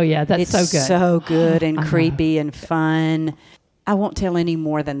Lies? Oh, yeah, that's It's so good. so good and I know. creepy and fun. I won't tell any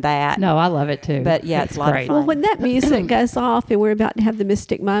more than that. No, I love it too. But yeah, it's a lot of great. fun. Well, when that music goes off and we're about to have the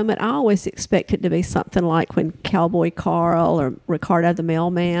mystic moment, I always expect it to be something like when Cowboy Carl or Ricardo the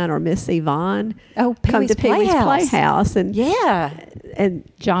Mailman or Miss Yvonne Oh, come to Pee-wee's Pee-wee's Playhouse. Playhouse. And, Yeah. and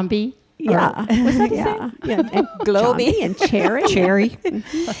John B. yeah. Yeah. Yeah. And Globy. Johnny and Cherry. Cherry.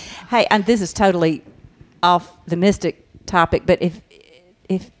 Hey, and this is totally off the mystic topic, but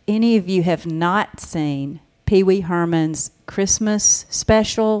if any of you have not seen Pee Wee Herman's Christmas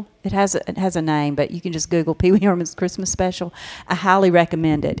special, it has a name, but you can just Google Pee Wee Herman's Christmas special. I highly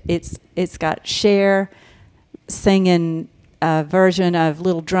recommend it. It's got Cher singing a version of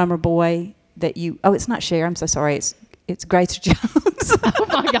Little Drummer Boy that you. Oh, it's not Cher. I'm so sorry. It's Grace Jones. Oh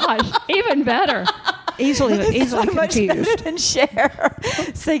my gosh, even better. Easily So much better confused. than Cher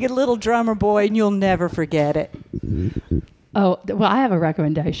singing Little Drummer Boy, and you'll never forget it. Oh, well, I have a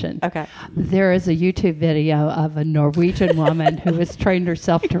recommendation. Okay. There is a YouTube video of a Norwegian woman who has trained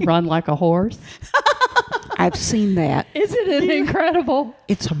herself to run like a horse. I've seen that. Isn't it incredible?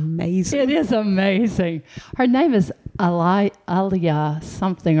 It's amazing. It is amazing. Her name is Alia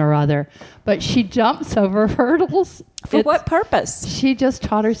something or other, but she jumps over hurdles. For what purpose? She just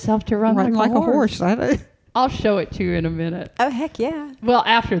taught herself to run, Run like a horse. I'll show it to you in a minute. Oh, heck yeah. Well,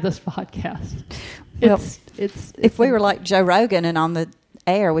 after this podcast. Well, It's If we were like Joe Rogan and on the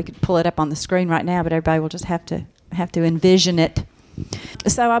air, we could pull it up on the screen right now, but everybody will just have to envision it.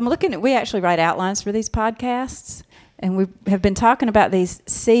 So I'm looking at, we actually write outlines for these podcasts, and we have been talking about these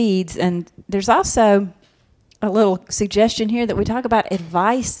seeds, and there's also a little suggestion here that we talk about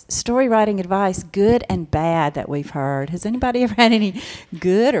advice, story writing advice, good and bad, that we've heard. Has anybody ever had any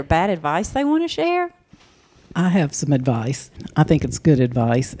good or bad advice they want to share? I have some advice. I think it's good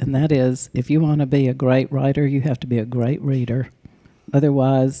advice, and that is if you want to be a great writer, you have to be a great reader.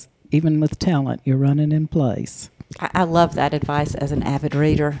 Otherwise, even with talent, you're running in place. I love that advice as an avid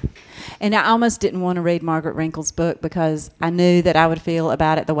reader. And I almost didn't want to read Margaret Wrinkle's book because I knew that I would feel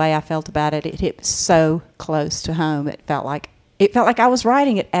about it the way I felt about it. It hit so close to home. It felt like I was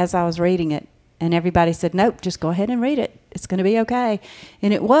writing it as I was reading it. And everybody said, nope, just go ahead and read it. It's going to be okay.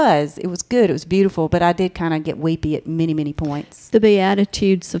 And it was. It was good. It was beautiful. But I did kind of get weepy at many, many points. The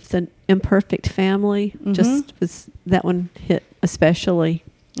Beatitudes of the Imperfect Family, just was that one hit especially.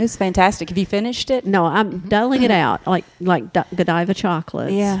 It was fantastic. Have you finished it? No, I'm doling it out like Godiva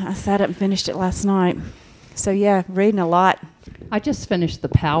chocolates. Yeah, I sat up and finished it last night. So, yeah, reading a lot. I just finished The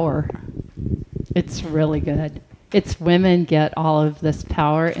Power. It's really good. It's women get all of this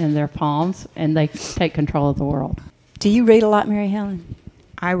power in their palms and they take control of the world. Do you read a lot, Mary Helen?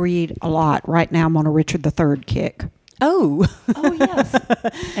 I read a lot. Right now I'm on a Richard III kick. Oh. Oh, yes.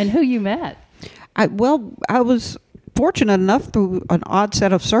 And who you met? I was fortunate enough through an odd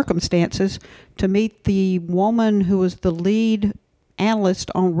set of circumstances to meet the woman who was the lead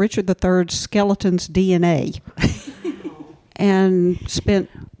analyst on Richard III's skeleton's DNA and spent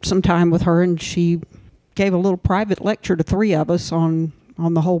some time with her, and she gave a little private lecture to three of us on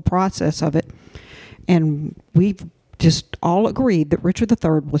the whole process of it. And we've just all agreed that Richard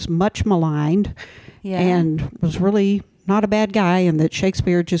III was much maligned and was really not a bad guy, and that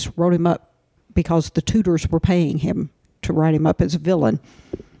Shakespeare just wrote him up because the tutors were paying him to write him up as a villain.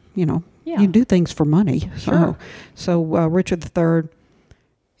 You know, you do things for money. Sure. So Richard III,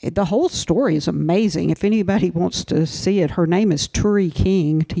 the whole story is amazing. If anybody wants to see it, her name is Turi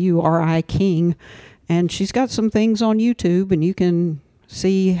King, Turi King, and she's got some things on YouTube, and you can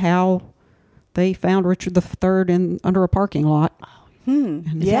see how they found Richard III under a parking lot.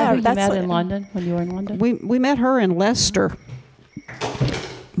 Is that who you met in London when you were in London? We met her in Leicester.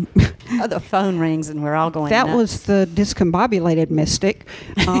 Oh, the phone rings and we're all going That nuts. was the discombobulated mystic.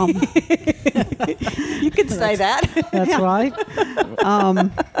 You could say that. That's right.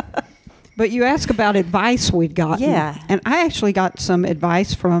 But you ask about advice we'd gotten. Yeah. And I actually got some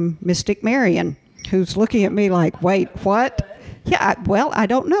advice from Mystic Marion, who's looking at me like, wait, what? Yeah, I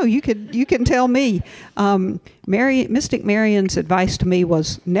don't know. You can tell me. Mystic Marion's advice to me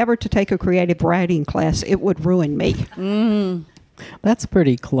was never to take a creative writing class. It would ruin me. That's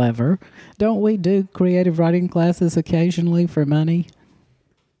pretty clever. Don't we do creative writing classes occasionally for money?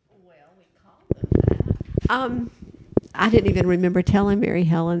 I didn't even remember telling Mary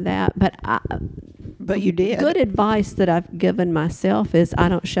Helen that, but you did. Good advice that I've given myself is I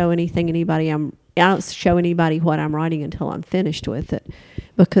don't show anybody what I'm writing until I'm finished with it,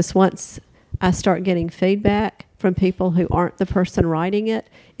 because once I start getting feedback from people who aren't the person writing it,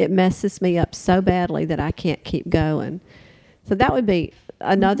 it messes me up so badly that I can't keep going. So that would be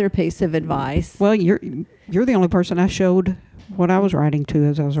another piece of advice. Well, you're the only person I showed what I was writing to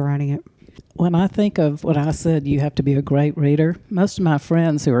as I was writing it. When I think of what I said, you have to be a great reader. Most of my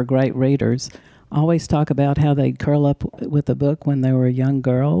friends who are great readers always talk about how they'd curl up with a book when they were a young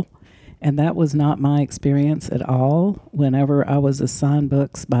girl. And that was not my experience at all. Whenever I was assigned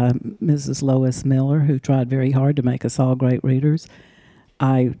books by Mrs. Lois Miller, who tried very hard to make us all great readers,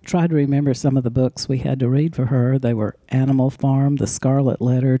 I tried to remember some of the books we had to read for her. They were Animal Farm, The Scarlet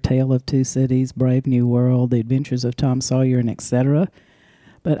Letter, Tale of Two Cities, Brave New World, The Adventures of Tom Sawyer, and etc.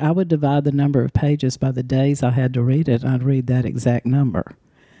 But I would divide the number of pages by the days I had to read it, and I'd read that exact number.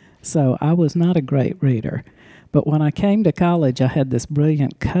 So I was not a great reader. But when I came to college, I had this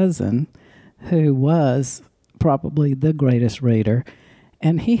brilliant cousin who was probably the greatest reader.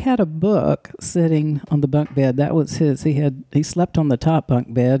 And he had a book sitting on the bunk bed. That was his. He slept on the top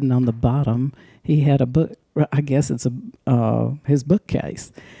bunk bed, and on the bottom he had a book. I guess it's his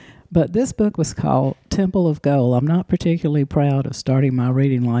bookcase. But this book was called Temple of Gold. I'm not particularly proud of starting my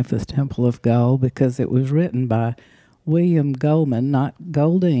reading life with Temple of Gold because it was written by William Goldman, not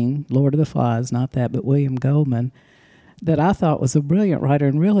Golding, Lord of the Flies, not that, but William Goldman, that I thought was a brilliant writer,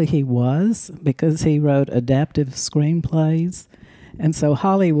 and really he was, because he wrote adaptive screenplays. And so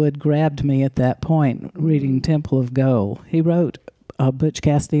Hollywood grabbed me at that point reading Temple of Gold. He wrote Butch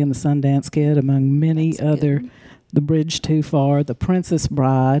Cassidy and the Sundance Kid, among many other, The Bridge Too Far, The Princess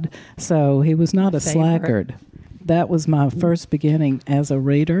Bride. So he was not a slackard. That was my first beginning as a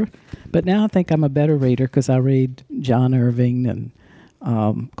reader. But now I think I'm a better reader because I read John Irving and,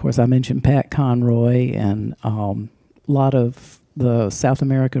 of course, I mentioned Pat Conroy and a lot of the South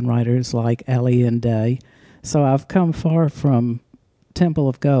American writers like Allie Day. So I've come far from Temple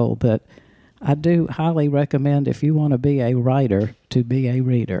of Gold, but I do highly recommend if you want to be a writer to be a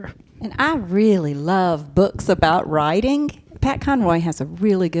reader. And I really love books about writing. Pat Conroy has a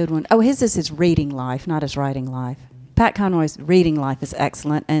really good one. Oh, his is his reading life, not his writing life. Pat Conroy's reading life is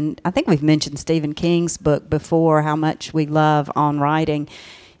excellent. And I think we've mentioned Stephen King's book before, how much we love on writing.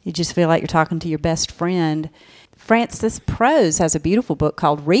 You just feel like you're talking to your best friend. Frances Prose has a beautiful book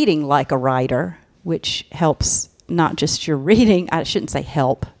called Reading Like a Writer, which helps not just your reading. I shouldn't say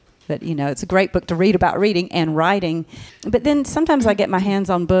help, but, it's a great book to read about reading and writing. But then sometimes I get my hands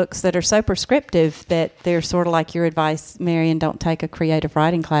on books that are so prescriptive that they're sort of like your advice, Marion, don't take a creative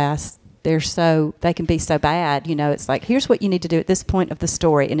writing class. They can be so bad. It's like, here's what you need to do at this point of the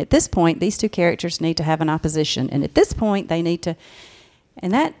story. And at this point, these two characters need to have an opposition. And at this point, they need to,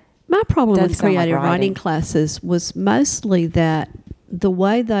 and that My problem with doesn't sound like creative writing classes was mostly that the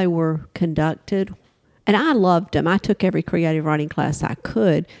way they were conducted, and I loved them. I took every creative writing class I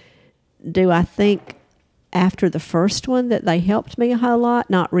could. Do I think after the first one that they helped me a whole lot?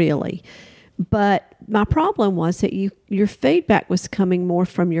 Not really. But my problem was that your feedback was coming more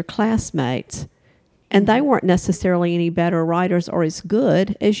from your classmates, and they weren't necessarily any better writers or as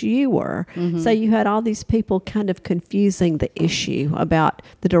good as you were. Mm-hmm. So you had all these people kind of confusing the issue about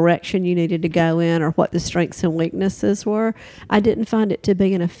the direction you needed to go in or what the strengths and weaknesses were. I didn't find it to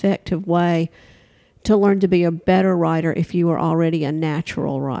be an effective way to learn to be a better writer if you were already a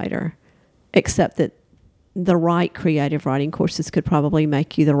natural writer, except that the right creative writing courses could probably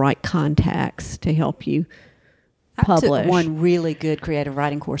make you the right contacts to help you publish. I took one really good creative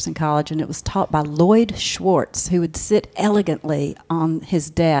writing course in college, and it was taught by Lloyd Schwartz, who would sit elegantly on his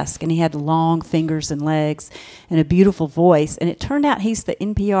desk, and he had long fingers and legs and a beautiful voice. And it turned out he's the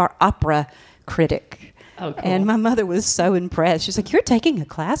NPR opera critic. Oh, cool. And my mother was so impressed. She's like, "You're taking a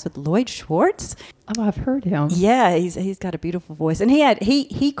class with Lloyd Schwartz?" Oh, I've heard him. Yeah, he's got a beautiful voice, and he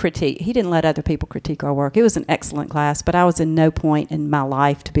critiqued. He didn't let other people critique our work. It was an excellent class, but I was in no point in my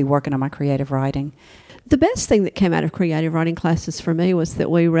life to be working on my creative writing. The best thing that came out of creative writing classes for me was that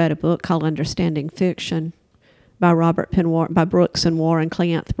we read a book called Understanding Fiction by Brooks and Warren,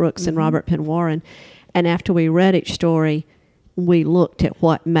 Cleanth Brooks and Robert Penn Warren. And after we read each story, we looked at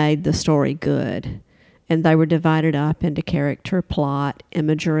what made the story good. And they were divided up into character, plot,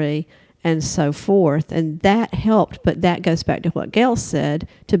 imagery, and so forth. And that helped, but that goes back to what Gail said,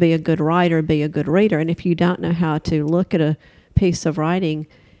 to be a good writer, be a good reader. And if you don't know how to look at a piece of writing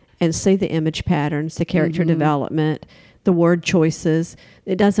and see the image patterns, the character development, the word choices,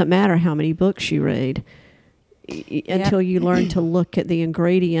 it doesn't matter how many books you read until you learn to look at the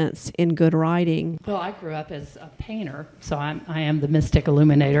ingredients in good writing. Well, I grew up as a painter, so I am the mystic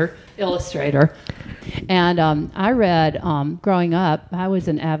illuminator, illustrator. And I read, growing up, I was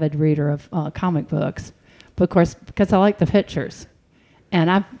an avid reader of comic books, but of course, because I like the pictures.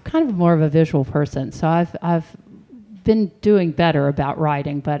 And I'm kind of more of a visual person, so I've been doing better about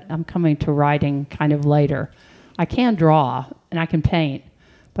writing, but I'm coming to writing kind of later. I can draw, and I can paint,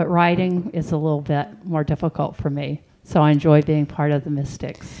 but writing is a little bit more difficult for me. So I enjoy being part of the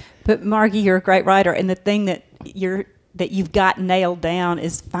Mystics. But Margie, you're a great writer, and the thing that you've got nailed down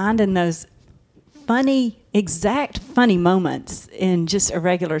is finding those exact funny moments in just a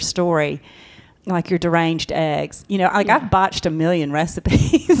regular story, like your deranged eggs. I've botched a million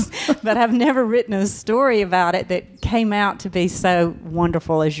recipes, but I've never written a story about it that came out to be so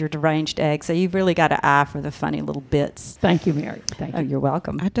wonderful as your deranged egg. So you've really got an eye for the funny little bits. Thank you, Mary. Thank you. Oh, you're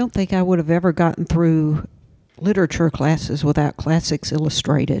welcome. I don't think I would have ever gotten through literature classes without Classics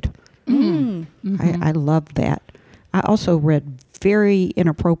Illustrated. I love that. I also read very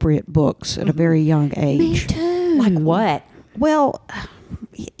inappropriate books at a very young age. Me too. Like what? Well,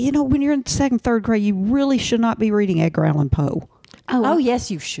 when you're in second, third grade, you really should not be reading Edgar Allan Poe. Oh, yes,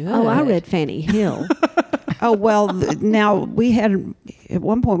 you should. Oh, I read Fanny Hill. Oh, well, now at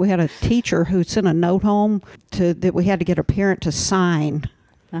one point we had a teacher who sent a note home that we had to get a parent to sign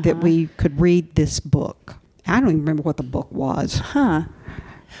that we could read this book. I don't even remember what the book was. Huh.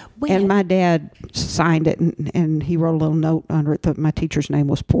 And my dad signed it, and he wrote a little note under it that my teacher's name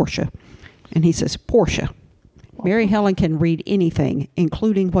was Portia. And he says, Portia, Mary Helen can read anything,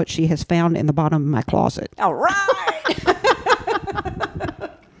 including what she has found in the bottom of my closet. All right.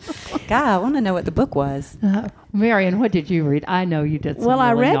 God, I want to know what the book was. Marion, what did you read? I know you did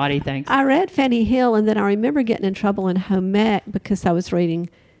some really naughty things. I read Fanny Hill, and then I remember getting in trouble in home ec because I was reading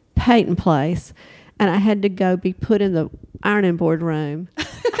Peyton Place, and I had to go be put in the ironing board room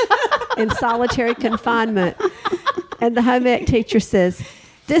in solitary confinement. And the home ec teacher says,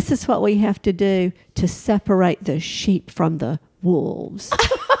 this is what we have to do to separate the sheep from the wolves.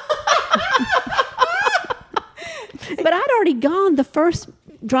 But I'd already gone. The first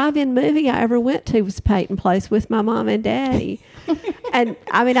drive-in movie I ever went to was Peyton Place with my mom and daddy. And,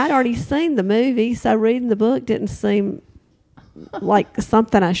 I'd already seen the movie, so reading the book didn't seem like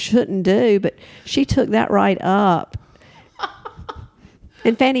something I shouldn't do. But she took that right up.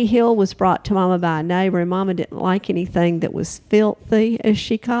 And Fanny Hill was brought to Mama by a neighbor, and Mama didn't like anything that was filthy, as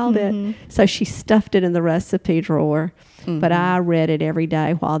she called it. So she stuffed it in the recipe drawer. But I read it every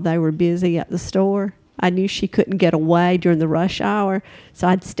day while they were busy at the store. I knew she couldn't get away during the rush hour, so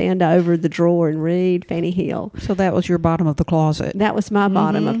I'd stand over the drawer and read Fanny Hill. So that was your bottom of the closet. That was my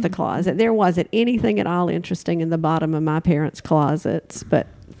bottom of the closet. There wasn't anything at all interesting in the bottom of my parents' closets, but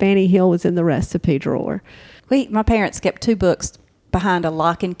Fanny Hill was in the recipe drawer. My parents kept two books behind a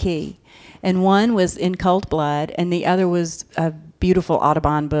lock and key, and one was In Cold Blood, and the other was a beautiful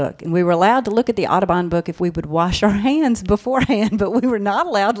Audubon book. And we were allowed to look at the Audubon book if we would wash our hands beforehand, but we were not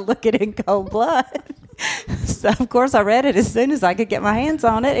allowed to look at In Cold Blood. So, of course, I read it as soon as I could get my hands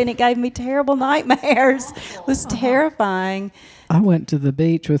on it, and it gave me terrible nightmares. It was terrifying. I went to the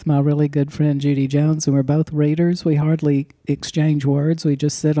beach with my really good friend Judy Jones, and we're both readers. We hardly exchange words. We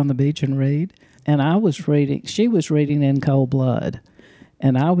just sit on the beach and read. And she was reading In Cold Blood,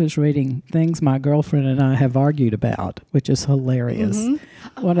 and I was reading things my girlfriend and I have argued about, which is hilarious.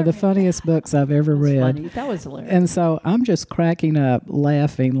 One of the funniest books I've ever read. Funny. That was hilarious. And so I'm just cracking up,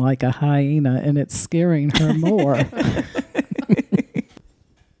 laughing like a hyena, and it's scaring her more.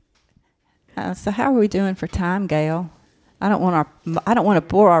 So how are we doing for time, Gail? I don't want to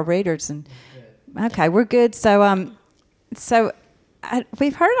bore our readers. Okay, we're good. So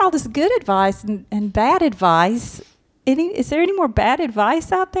we've heard all this good advice and bad advice. Is there any more bad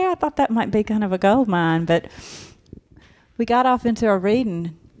advice out there? I thought that might be kind of a gold mine, but we got off into our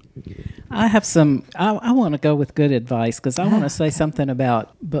reading. I have some. I want to go with good advice because I want to say something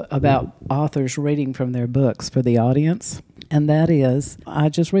about authors reading from their books for the audience, and that is, I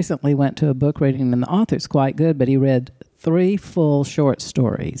just recently went to a book reading, and the author's quite good, but he read 3 full short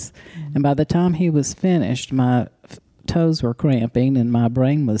stories, and by the time he was finished, my toes were cramping and my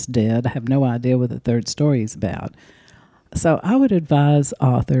brain was dead. I have no idea what the third story is about. So I would advise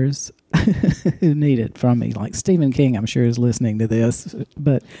authors who need it from me. Like Stephen King, I'm sure is listening to this,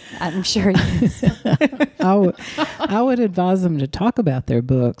 but I'm sure he is. I would advise them to talk about their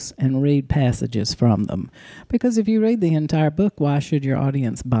books and read passages from them, because if you read the entire book, why should your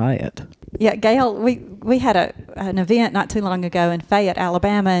audience buy it? Yeah, Gail, we had an event not too long ago in Fayette,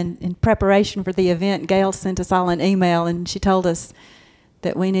 Alabama, and in preparation for the event, Gail sent us all an email, and she told us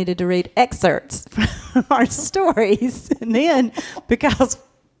that we needed to read excerpts from our stories. And then, because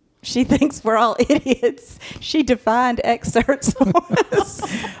she thinks we're all idiots, she defined excerpts for us.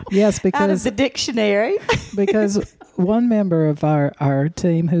 Yes, because out of the dictionary. Because one member of our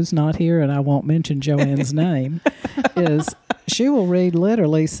team who's not here, and I won't mention Joanne's name, she will read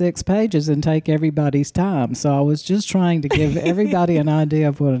literally 6 pages and take everybody's time. So I was just trying to give everybody an idea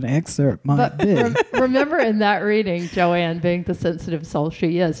of what an excerpt might be. Remember in that reading, Joanne, being the sensitive soul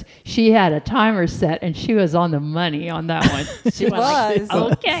she is, she had a timer set and she was on the money on that one. She was.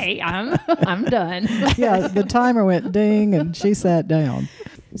 Like, okay, I'm done. Yeah, the timer went ding and she sat down.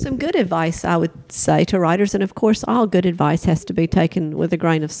 Some good advice, I would say, to writers, and of course, all good advice has to be taken with a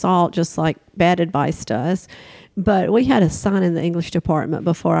grain of salt, just like bad advice does. But we had a sign in the English department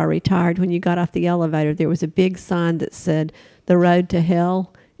before I retired. When you got off the elevator, there was a big sign that said, "The road to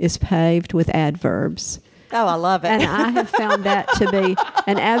hell is paved with adverbs." Oh, I love it. And I have found that to be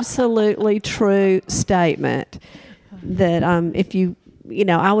an absolutely true statement. That if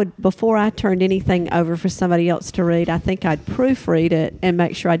I would, before I turned anything over for somebody else to read, I think I'd proofread it and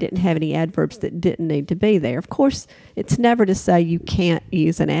make sure I didn't have any adverbs that didn't need to be there. Of course, it's never to say you can't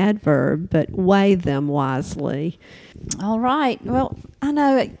use an adverb, but weigh them wisely. All right. Well, I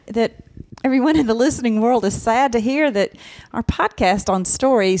know that everyone in the listening world is sad to hear that our podcast on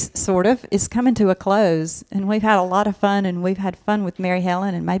stories, sort of, is coming to a close. And we've had a lot of fun, and we've had fun with Mary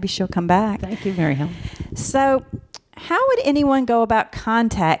Helen, and maybe she'll come back. Thank you, Mary Helen. So, how would anyone go about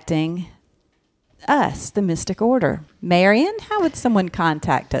contacting us, the Mystic Order? Marion, how would someone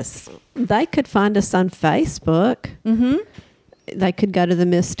contact us? They could find us on Facebook. Mm-hmm. They could go to the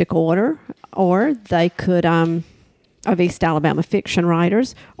Mystic Order, or they could, of East Alabama Fiction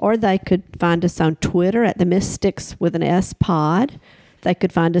Writers, or they could find us on Twitter at the Mystics with an S pod. They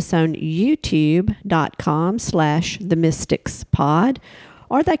could find us on youtube.com/the Mystics pod.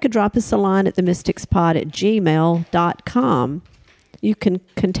 Or they could drop us a line at themysticspod@gmail.com. You can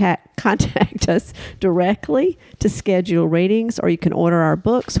contact us directly to schedule readings, or you can order our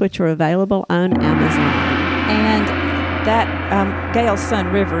books, which are available on Amazon. And that Gail's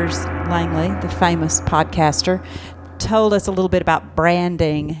son, Rivers Langley, the famous podcaster, told us a little bit about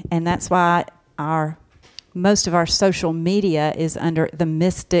branding, and that's why most of our social media is under the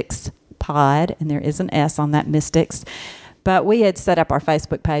Mystics Pod, and there is an S on that, Mystics. But we had set up our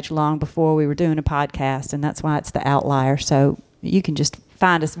Facebook page long before we were doing a podcast, and that's why it's the outlier. So you can just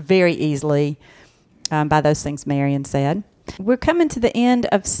find us very easily by those things Marion said. We're coming to the end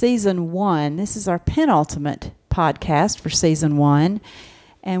of Season 1. This is our penultimate podcast for Season 1,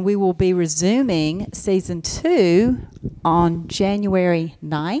 and we will be resuming Season 2 on January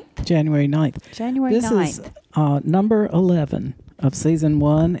 9th. January 9th. January 9th. This is number 11 of Season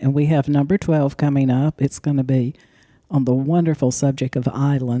 1, and we have number 12 coming up. It's going to be on the wonderful subject of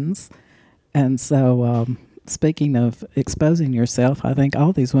islands. And so, speaking of exposing yourself, I think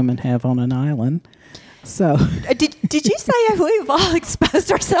all these women have on an island. So, did you say we've all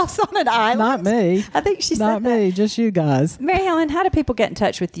exposed ourselves on an island? Not me. I think she said not me, that. just you guys. Mary Helen, how do people get in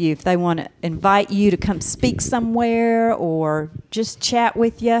touch with you if they want to invite you to come speak somewhere or just chat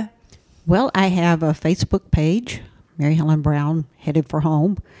with you? Well, I have a Facebook page, Mary Helen Brown, Headed for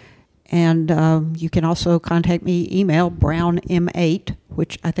Home. And you can also contact me, email brownm8,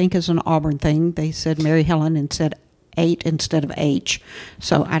 which I think is an Auburn thing. They said Mary Helen and said 8 instead of H.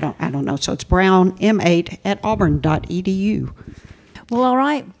 So I don't know. So it's brownm8@auburn.edu. Well, all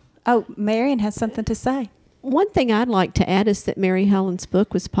right. Oh, Marion has something to say. One thing I'd like to add is that Mary Helen's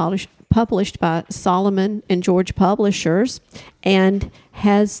book was published by Solomon and George Publishers and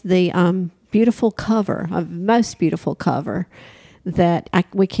has the beautiful cover, a most beautiful cover, that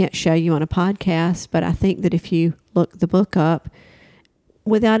we can't show you on a podcast, but I think that if you look the book up,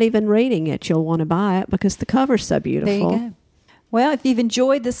 without even reading it, you'll want to buy it because the cover's so beautiful. There you go. Well, if you've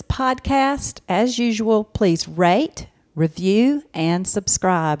enjoyed this podcast, as usual, please rate, review, and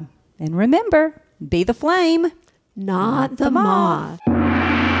subscribe. And remember, be the flame, Not the moth.